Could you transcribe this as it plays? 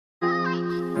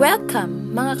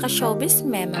Welcome mga ka-showbiz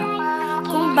mema!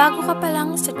 Kung bago ka pa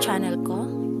lang sa channel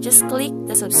ko, just click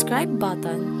the subscribe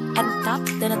button and tap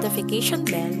the notification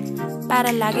bell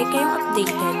para lagi kayong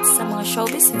updated sa mga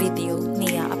showbiz video na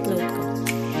i-upload ko.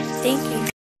 Thank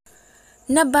you!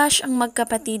 Nabash ang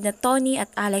magkapatid na Toni at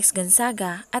Alex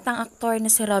Gonzaga at ang aktor na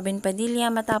si Robin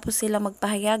Padilla matapos sila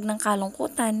magpahayag ng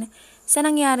kalungkutan sa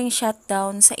nangyaring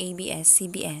shutdown sa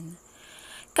ABS-CBN.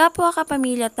 Kapwa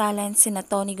kapamilya talent sina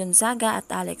Toni Gonzaga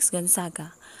at Alex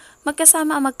Gonzaga.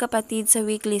 Magkasama ang magkapatid sa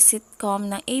weekly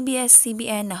sitcom ng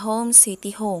ABS-CBN na Home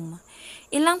City Home.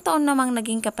 Ilang taon namang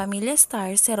naging kapamilya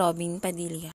star si Robin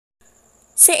Padilla.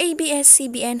 Sa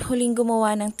ABS-CBN huling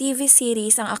gumawa ng TV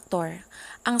series ang aktor,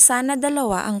 ang Sana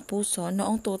Dalawa ang Puso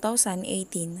noong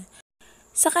 2018.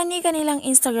 Sa kanilang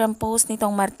Instagram post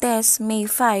nitong Martes,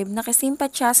 May 5,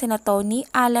 nakasimpatya sina Toni,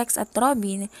 Alex at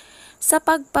Robin sa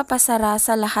pagpapasara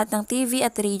sa lahat ng TV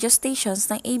at radio stations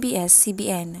ng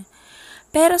ABS-CBN.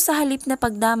 Pero sa halip na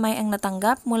pagdamay ang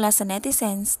natanggap mula sa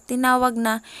netizens, tinawag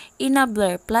na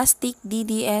enabler, plastic,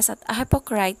 DDS at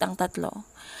hypocrite ang tatlo.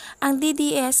 Ang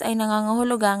DDS ay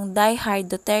nangangahulugang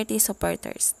die-hard Duterte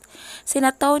supporters.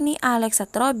 Sina Toni, Alex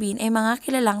at Robin ay mga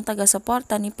kilalang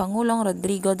taga-suporta ni Pangulong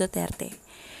Rodrigo Duterte.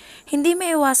 Hindi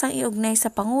maiwasang iugnay sa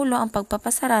Pangulo ang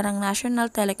pagpapasara ng National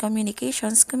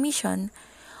Telecommunications Commission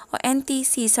o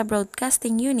NTC sa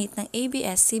broadcasting unit ng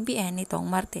ABS-CBN nitong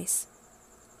Martes.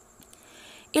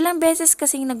 Ilang beses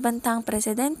kasing nagbanta ang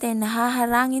presidente na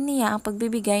haharangin niya ang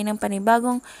pagbibigay ng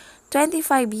panibagong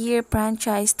 25-year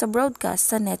franchise to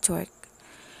broadcast sa network.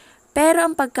 Pero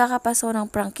ang pagkakapaso ng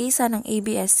prangkisa ng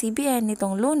ABS-CBN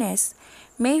nitong Lunes,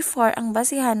 May 4 ang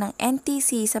basihan ng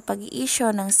NTC sa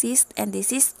pag-i-issue ng cease and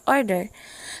desist order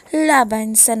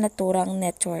laban sa naturang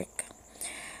network.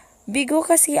 Bigo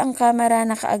kasi ang Kamara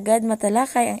na kaagad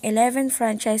matalakay ang 11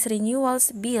 franchise renewals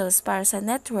bills para sa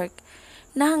network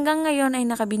na hanggang ngayon ay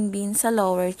nakabinbin sa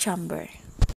lower chamber.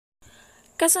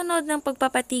 Kasunod ng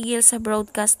pagpapatigil sa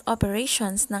broadcast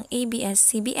operations ng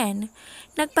ABS-CBN,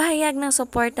 nagpahayag ng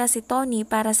suporta si Toni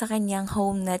para sa kanyang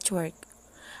home network.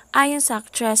 Ayon sa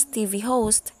actress TV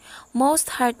host,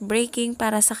 most heartbreaking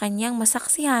para sa kanyang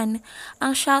masaksihan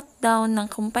ang shutdown ng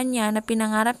kumpanya na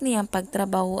pinangarap niyang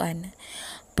pagtrabahuan.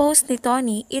 Post ni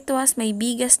Toni, "It was my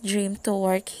biggest dream to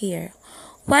work here.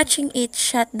 Watching it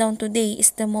shut down today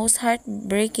is the most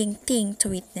heartbreaking thing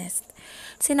to witness."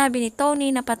 Sinabi ni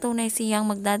Toni na patunay siyang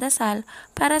magdadasal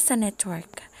para sa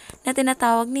network na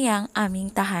tinatawag niyang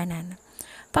aming tahanan.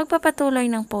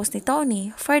 Pagpapatuloy ng post ni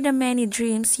Toni, "For the many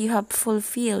dreams you have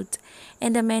fulfilled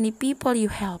and the many people you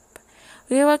help,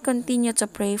 we will continue to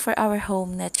pray for our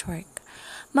home network."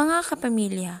 Mga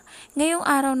kapamilya, ngayong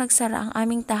araw nagsara ang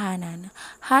aming tahanan.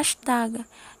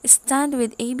 #Stand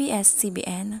with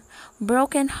ABS-CBN,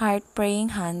 broken heart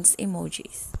praying hands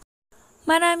emojis.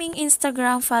 Maraming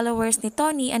Instagram followers ni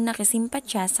Toni ang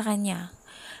nakisimpatya sa kanya.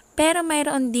 Pero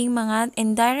mayroon ding mga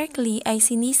indirectly ay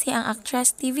sinisi ang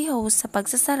actress TV host sa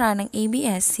pagsasara ng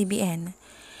ABS-CBN.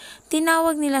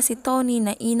 Tinawag nila si Toni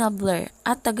na enabler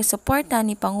at taga-suporta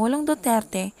ni Pangulong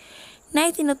Duterte na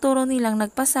itinuturo nilang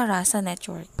nagpasara sa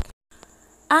network.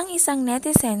 Ang isang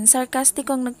netizen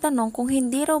sarkastikong nagtanong kung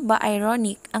hindi raw ba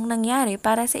ironic ang nangyari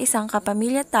para sa isang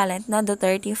kapamilya talent na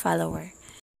Duterte follower.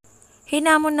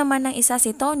 Hinamon naman ng isa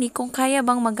si Toni kung kaya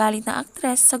bang magalit na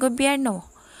aktres sa gobyerno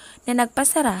na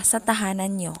nagpasara sa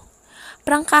tahanan niyo.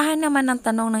 Prangkahan naman ang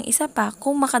tanong ng isa pa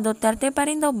kung maka-Duterte pa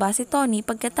rin daw ba si Toni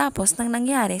pagkatapos ng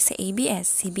nangyari sa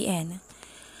ABS-CBN.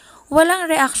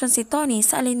 Walang reaksyon si Toni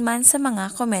sa alinman sa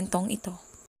mga komentong ito.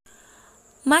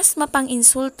 Mas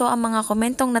mapang-insulto ang mga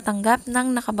komentong natanggap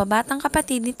ng nakababatang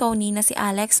kapatid ni Toni na si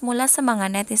Alex mula sa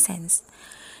mga netizens.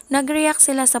 Nag-react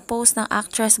sila sa post ng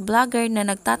actress-vlogger na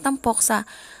nagtatampok sa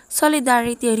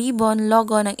Solidarity Ribbon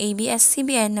logo ng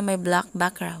ABS-CBN na may black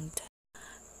background.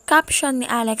 Caption ni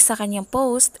Alex sa kanyang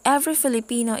post, "Every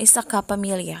Filipino is a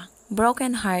kapamilya,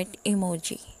 broken heart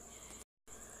emoji."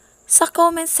 Sa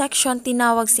comment section,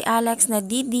 tinawag si Alex na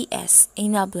DDS,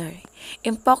 enabler,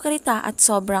 impokrita at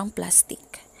sobrang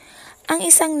plastic. Ang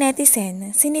isang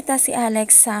netizen, sinita si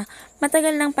Alex sa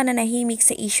matagal ng pananahimik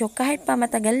sa isyu kahit pa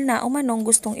matagal na umanong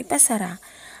gustong ipasara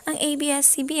ang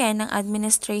ABS-CBN ng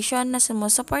administration na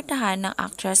sumusuportahan ng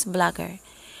actress-vlogger.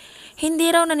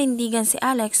 Hindi raw nanindigan si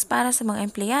Alex para sa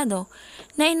mga empleyado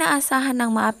na inaasahan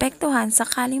ng maapektuhan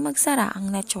sakaling magsara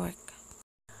ang network.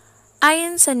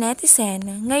 Ayon sa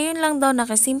netizen, ngayon lang daw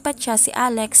nakasimpatya si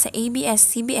Alex sa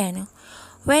ABS-CBN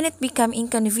when it become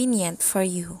inconvenient for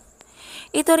you.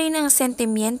 Ito rin ang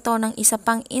sentimiento ng isa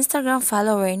pang Instagram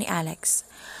follower ni Alex.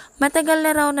 Matagal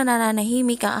na raw na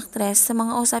nananahimik ang aktres sa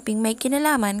mga usaping may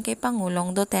kinalaman kay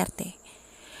Pangulong Duterte.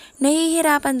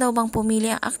 Nahihirapan daw bang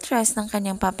pumili ang actress ng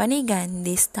kanyang papanigan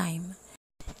this time?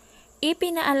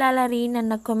 Ipinaalala rin na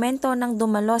nagkomento ng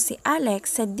dumalo si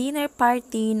Alex sa dinner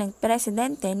party ng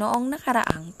presidente noong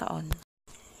nakaraang taon.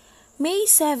 May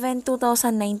 7,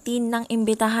 2019 nang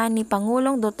imbitahan ni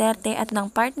Pangulong Duterte at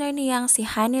ng partner niyang si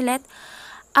Hanilet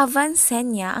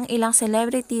Avancenia ang ilang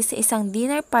celebrities sa isang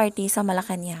dinner party sa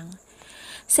Malacanang.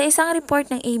 Sa isang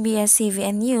report ng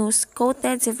ABS-CBN News,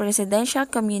 quoted si Presidential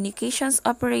Communications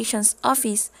Operations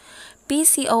Office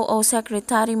PCOO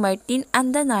Secretary Martin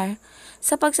Andanar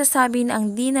sa pagsasabi na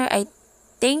ang dinner ay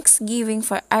Thanksgiving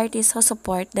for artists who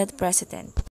support the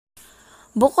President.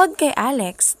 Bukod kay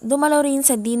Alex, dumalo rin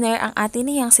sa dinner ang ate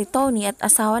niyang si Toni at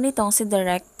asawa nitong si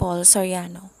Direk Paul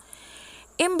Soriano.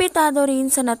 Imbitado rin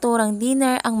sa naturang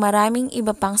dinner ang maraming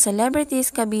iba pang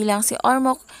celebrities kabilang si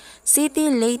Ormoc City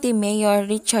Leyte Mayor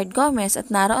Richard Gomez at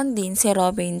naroon din si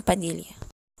Robin Padilla.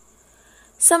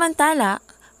 Samantala,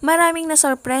 maraming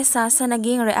nasorpresa sa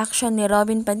naging reaksyon ni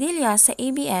Robin Padilla sa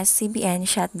ABS-CBN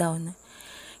shutdown.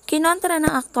 Kinontra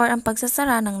ng aktor ang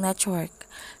pagsasara ng network,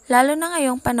 lalo na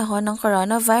ngayong panahon ng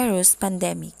coronavirus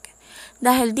pandemic.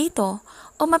 Dahil dito,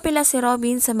 umapila si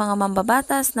Robin sa mga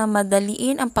mambabatas na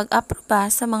madaliin ang pag-aproba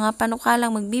sa mga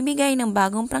panukalang magbibigay ng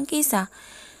bagong prangkisa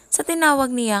sa tinawag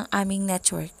niyang aming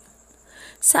network.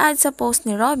 Saad sa post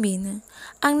ni Robin,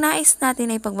 ang nais natin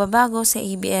ay pagbabago sa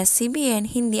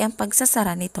ABS-CBN, hindi ang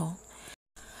pagsasara nito.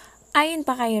 Ayon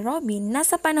pa kay Robin,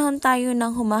 nasa panahon tayo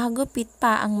nang humahagupit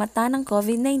pa ang mata ng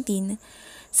COVID-19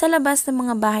 sa labas ng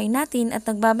mga bahay natin at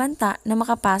nagbabanta na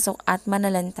makapasok at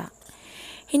manalanta.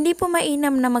 Hindi po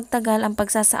mainam na magtagal ang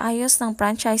pagsasaayos ng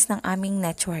franchise ng aming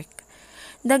network.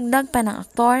 Dagdag pa ng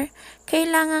aktor,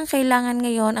 kailangan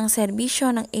ngayon ang serbisyo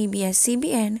ng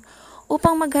ABS-CBN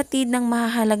upang maghatid ng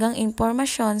mahahalagang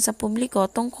impormasyon sa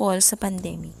publiko tungkol sa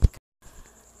pandemic.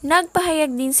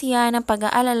 Nagpahayag din siya ng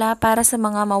pag-aalala para sa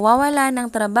mga mawawala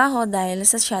ng trabaho dahil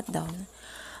sa shutdown.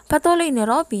 Patuloy ni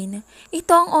Robin,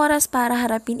 ito ang oras para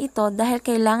harapin ito dahil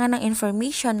kailangan ng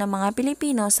information ng mga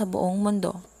Pilipino sa buong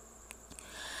mundo.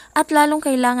 At lalong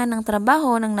kailangan ng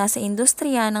trabaho ng nasa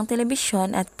industriya ng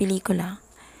telebisyon at pelikula.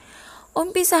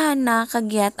 Umpisahan na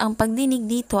kagyat ang pagdinig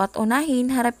dito at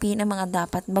unahin harapin ang mga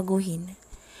dapat baguhin.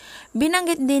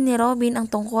 Binanggit din ni Robin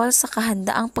ang tungkol sa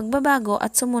kahandaang pagbabago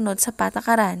at sumunod sa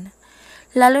patakaran,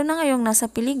 lalo na ngayong nasa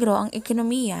peligro ang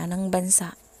ekonomiya ng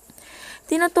bansa.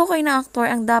 Tinutukoy ng aktor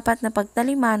ang dapat na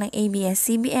pagtalima ng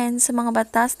ABS-CBN sa mga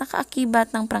batas na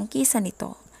kaakibat ng prangkisa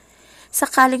nito,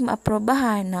 sakaling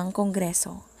maaprobahan ng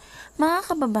Kongreso. Mga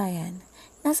kababayan,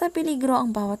 nasa peligro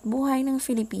ang bawat buhay ng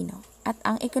Filipino at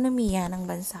ang ekonomiya ng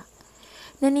bansa.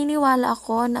 Naniniwala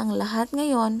ako na ang lahat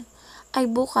ngayon ay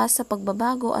bukas sa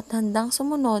pagbabago at handang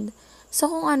sumunod sa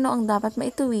kung ano ang dapat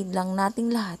maituwid lang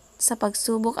nating lahat sa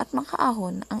pagsubok at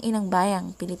makaahon ang inang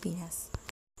bayang Pilipinas.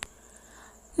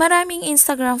 Maraming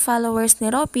Instagram followers ni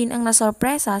Robin ang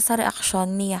nasorpresa sa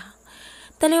reaksyon niya.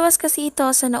 Taliwas kasi ito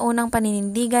sa naunang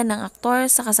paninindigan ng aktor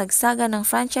sa kasagsagan ng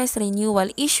franchise renewal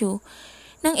issue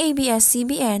ng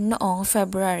ABS-CBN noong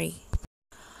February.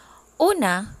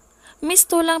 Una,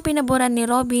 mistulang pinaboran ni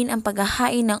Robin ang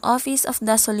paghahain ng Office of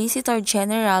the Solicitor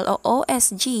General o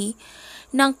OSG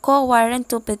ng co-warrant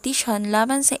to petition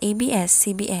laban sa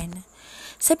ABS-CBN.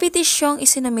 Sa petisyong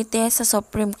isinumite sa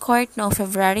Supreme Court noong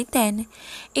February 10,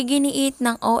 iginiit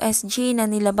ng OSG na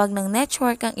nilabag ng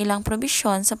network ang ilang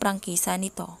probisyon sa prangkisa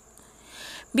nito.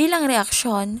 Bilang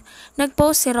reaksyon,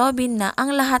 nagpost si Robin na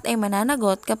ang lahat ay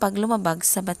mananagot kapag lumabag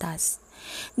sa batas.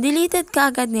 Deleted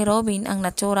kaagad ni Robin ang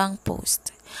naturang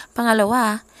post.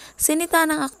 Pangalawa, sinita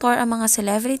ng aktor ang mga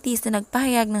celebrities na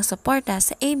nagpahayag ng suporta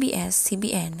sa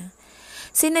ABS-CBN.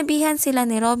 Sinabihan sila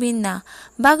ni Robin na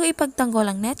bago ipagtanggol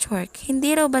ang network,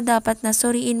 hindi raw ba dapat na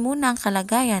suriin muna ang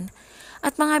kalagayan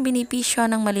at mga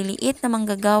benepisyo ng maliliit na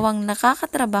manggagawang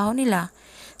nakakatrabaho nila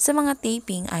sa mga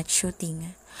taping at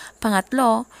shooting.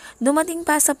 Pangatlo, dumating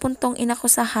pa sa puntong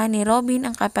inakusahan ni Robin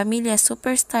ang kapamilya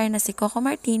superstar na si Coco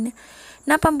Martin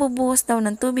na pambubuhos daw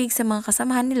ng tubig sa mga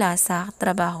kasamahan nila sa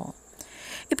trabaho.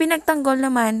 Ipinagtanggol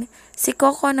naman si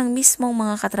Coco ng mismong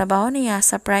mga katrabaho niya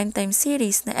sa primetime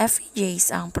series na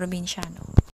FJs ang Probinsyano.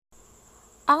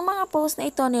 Ang mga post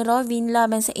na ito ni Robin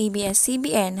laban sa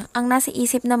ABS-CBN ang nasa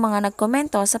isip ng mga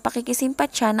nagkomento sa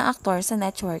pakikisimpatya ng aktor sa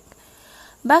network.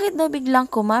 Bakit daw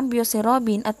biglang kumambyo si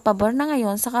Robin at pabor na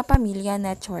ngayon sa Kapamilya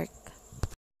Network?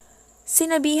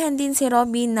 Sinabihan din si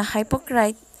Robin na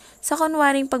hypocrite sa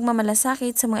kunwaring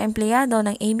pagmamalasakit sa mga empleyado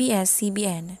ng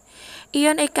ABS-CBN.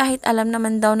 Iyon ay kahit alam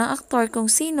naman daw ng aktor kung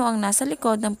sino ang nasa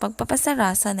likod ng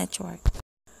pagpapasara sa network.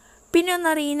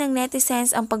 Pinuna rin ng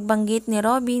netizens ang pagbanggit ni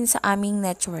Robin sa aming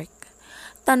network.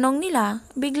 Tanong nila,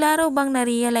 bigla raw bang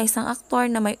na-realize ng aktor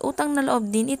na may utang na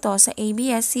loob din ito sa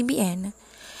ABS-CBN?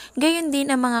 Gayon din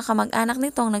ang mga kamag-anak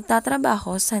nitong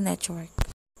nagtatrabaho sa network.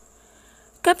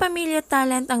 Kapamilya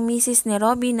talent ang misis ni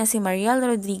Robin na si Mariel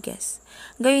Rodriguez.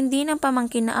 Gayon din ang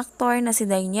pamangkin na aktor na si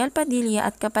Daniel Padilla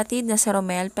at kapatid na si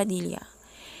Romel Padilla.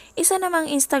 Isa namang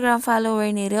Instagram follower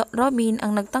ni Robin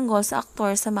ang nagtanggol sa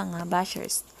aktor sa mga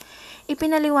bashers.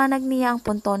 Ipinaliwanag niya ang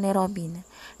punto ni Robin.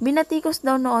 Binatikos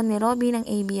daw noon ni Robin ang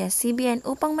ABS-CBN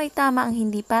upang may tama ang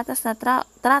hindi patas na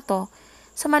trato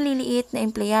sa maliliit na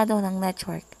empleyado ng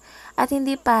network at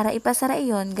hindi para ipasara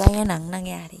iyon gaya ng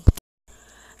nangyari.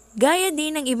 Gaya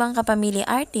din ng ibang kapamilya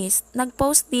artist,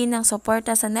 nag-post din ng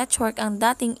suporta sa network ang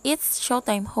dating It's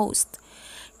Showtime host.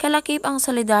 Kalakip ang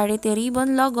Solidarity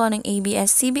Ribbon logo ng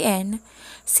ABS-CBN,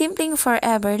 simpleng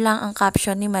forever lang ang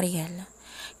caption ni Mariel.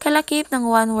 Kalakip ng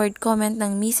one-word comment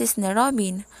ng misis ni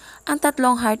Robin, ang 3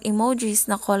 heart emojis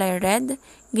na kulay red,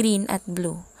 green at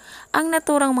blue. Ang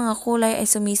naturang mga kulay ay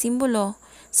sumisimbolo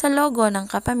sa logo ng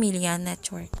Kapamilya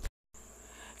Network.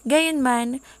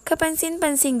 Gayunman,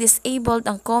 kapansin-pansing disabled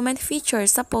ang comment feature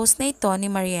sa post na ito ni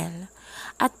Mariel.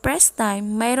 At press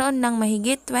time, mayroon ng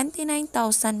mahigit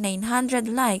 29,900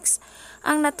 likes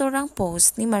ang naturang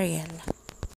post ni Mariel.